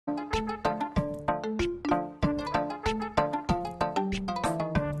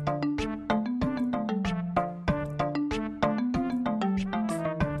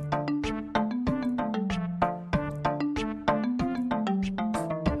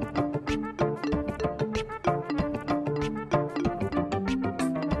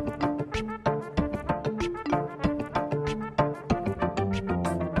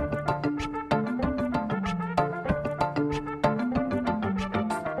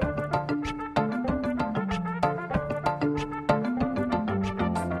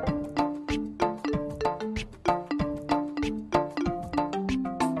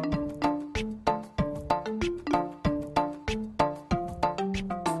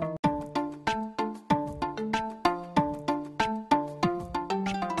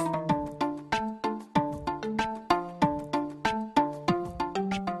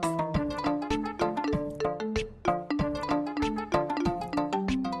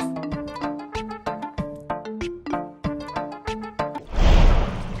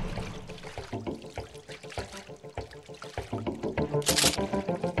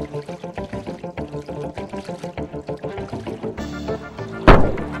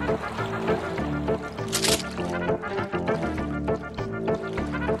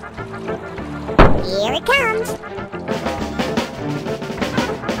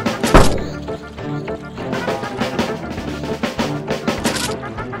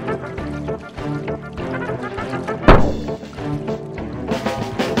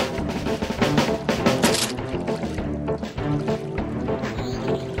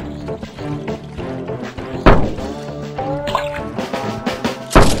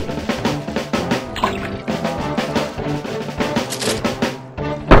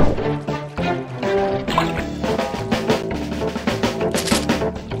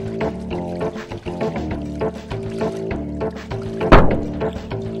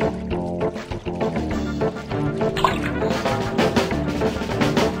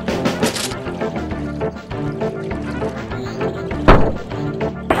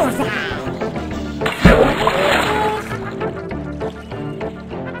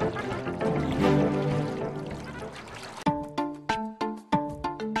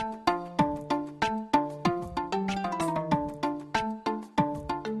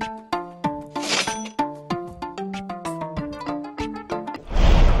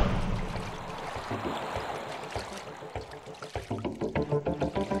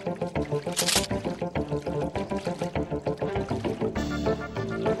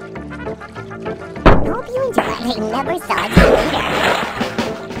never saw you later.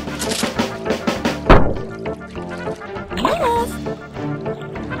 Miss!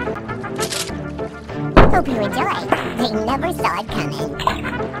 Hope you enjoy. They never saw it coming.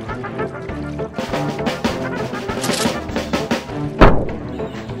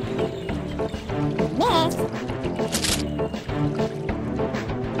 Miss!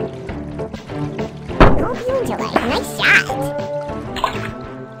 Hope you enjoy. Nice shot!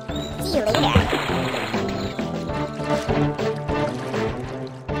 See you later.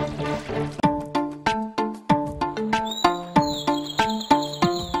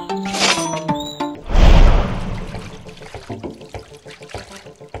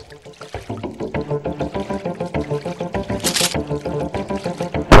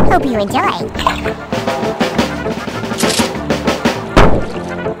 Hope you enjoy.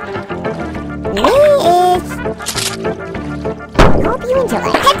 Miss! Hope you enjoy.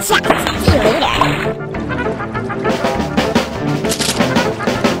 Headshot! See you later.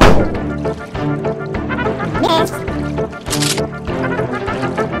 Miss!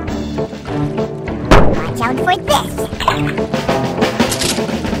 Watch out for this!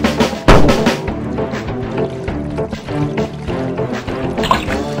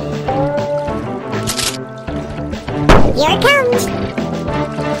 Here it comes!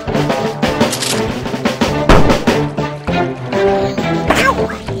 Ow!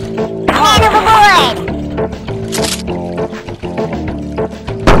 Man overboard!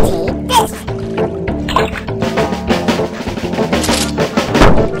 Take this!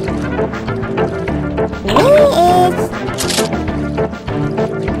 Miss!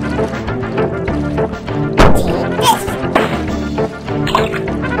 Take this!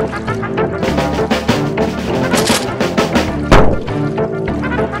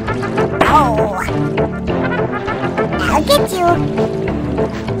 I'll get you.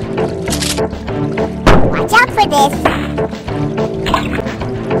 Watch out for this.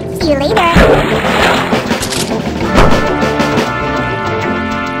 See you later.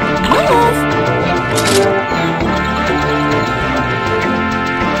 Miss.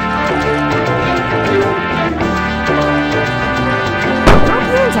 Hope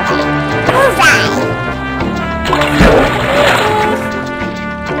you enjoy. Bullseye.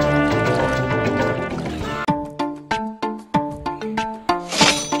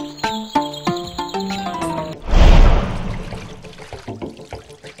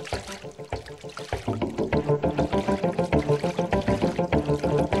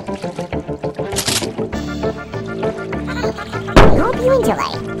 Hope you enjoy.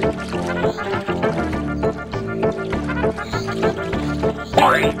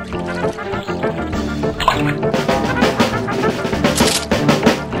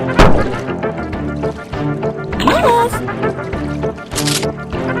 Miss!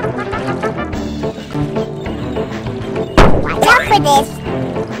 Watch out for this!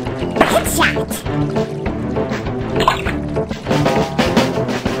 Headshot!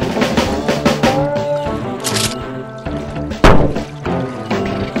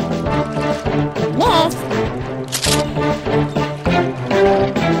 Miss!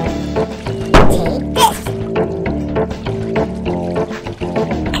 Take this!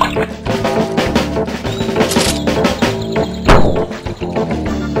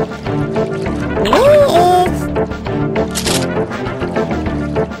 Miss!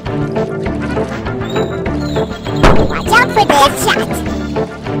 Watch out for this shot!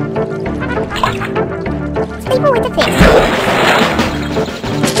 Sleeper with the face.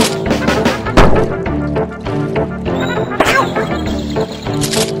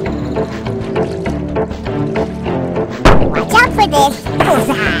 Watch out for this!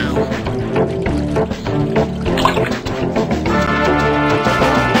 Bullseye!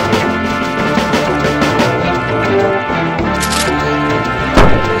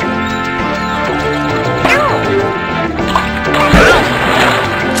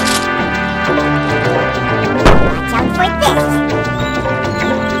 Watch out for this!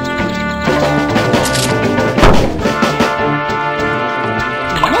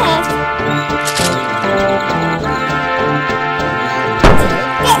 Miss!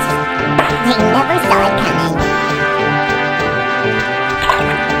 They never saw it coming.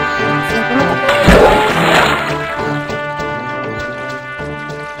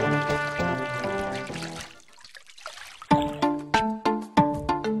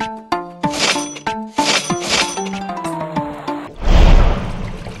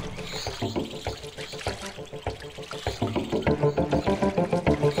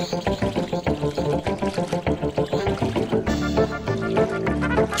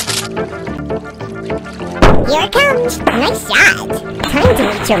 Here it comes! Nice shot! Time to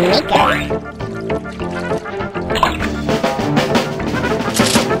meet your maker.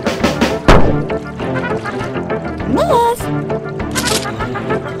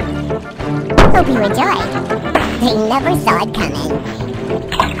 never saw it coming.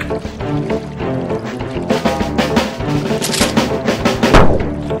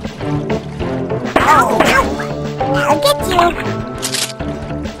 Oh, no! I'll get you!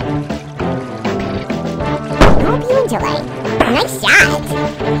 Hope you enjoy. Nice shot!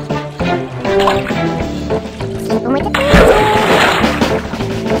 Sleeping with the furniture!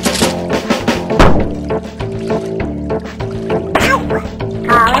 Ow!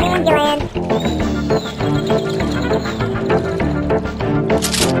 Call an ambulance!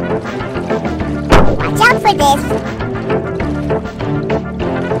 Watch out for this!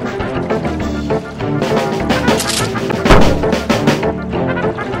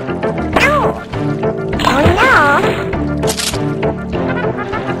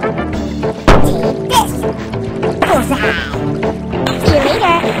 See you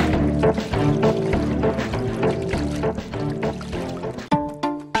later!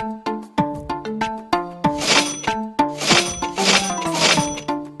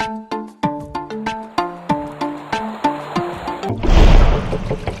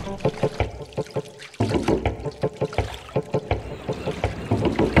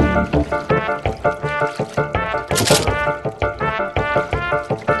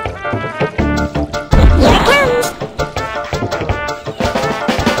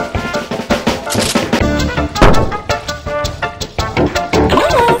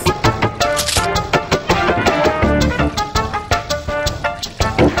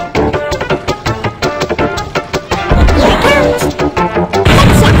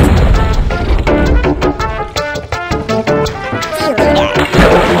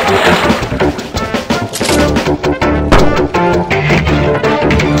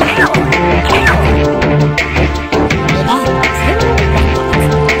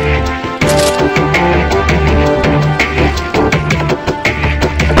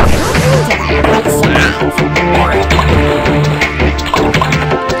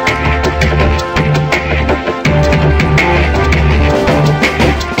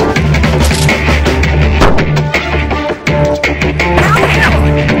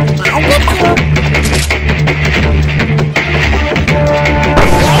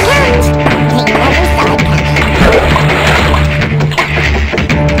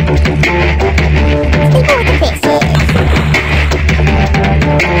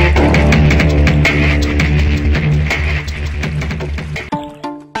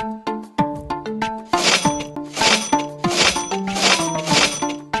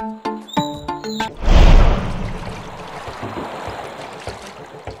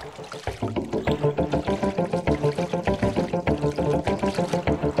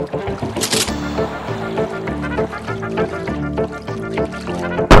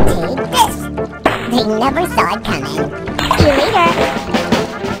 They never saw it coming. See you later!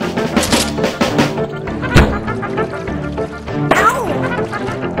 Oh!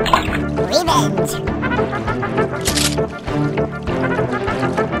 Revenge!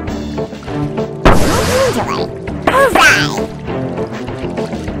 Hope you enjoy. Bullseye!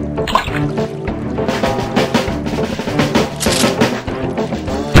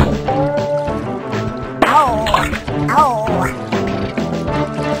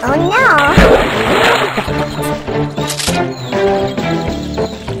 Oh no!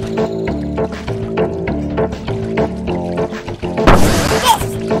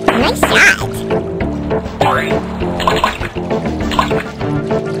 Nice shot!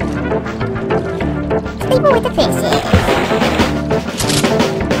 Sleeping with the fishes.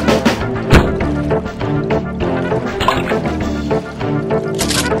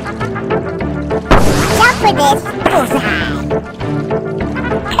 Watch out for this bullseye!